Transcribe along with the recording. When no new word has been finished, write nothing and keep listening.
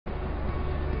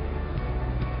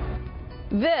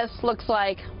This looks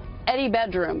like any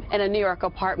bedroom in a New York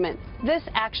apartment. This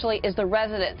actually is the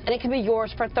residence, and it can be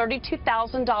yours for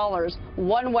 $32,000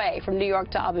 one way from New York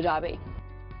to Abu Dhabi.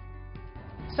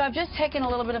 So I've just taken a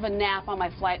little bit of a nap on my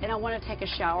flight, and I want to take a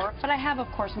shower. But I have, of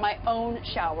course, my own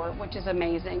shower, which is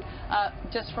amazing,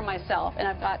 just for myself. And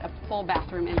I've got a full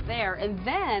bathroom in there. And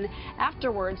then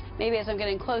afterwards, maybe as I'm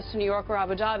getting close to New York or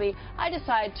Abu Dhabi, I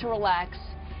decide to relax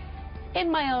in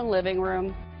my own living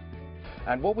room.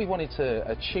 And what we wanted to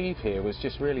achieve here was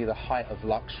just really the height of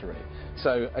luxury.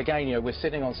 So again, we're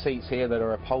sitting on seats here that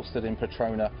are upholstered in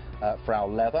Petrona Frau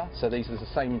leather. So these are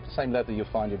the same leather you'll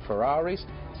find in Ferraris.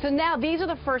 So now these are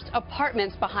the first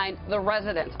apartments behind the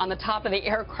residence on the top of the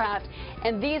aircraft,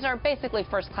 and these are basically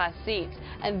first-class seats.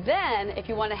 And then if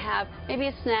you want to have maybe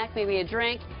a snack, maybe a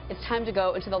drink, it's time to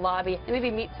go into the lobby and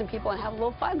maybe meet some people and have a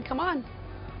little fun. Come on.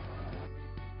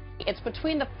 It's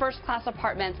between the first-class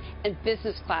apartments and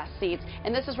business-class seats,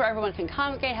 and this is where everyone can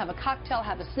congregate, have a cocktail,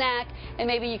 have a snack, and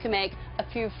maybe you can make a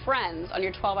few friends on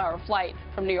your 12-hour flight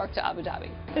from New York to Abu Dhabi.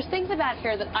 There's things about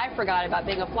here that I forgot about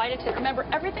being a flight attendant. Remember,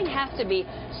 everything has to be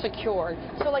secured.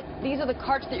 So, like, these are the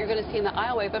carts that you're going to see in the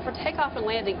aisleway, but for takeoff and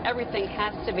landing, everything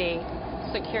has to be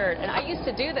secured. And I used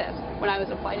to do this when I was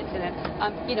a flight attendant,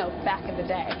 back in the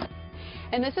day.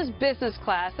 And this is business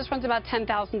class. This runs about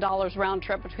 $10,000 round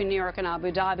trip between New York and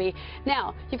Abu Dhabi.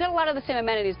 Now, you've got a lot of the same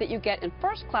amenities that you get in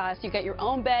first class. You get your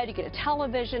own bed, you get a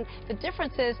television. The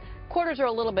difference is quarters are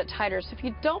a little bit tighter. So if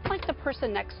you don't like the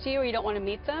person next to you or you don't want to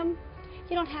meet them,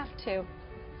 you don't have to.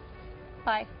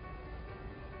 Bye.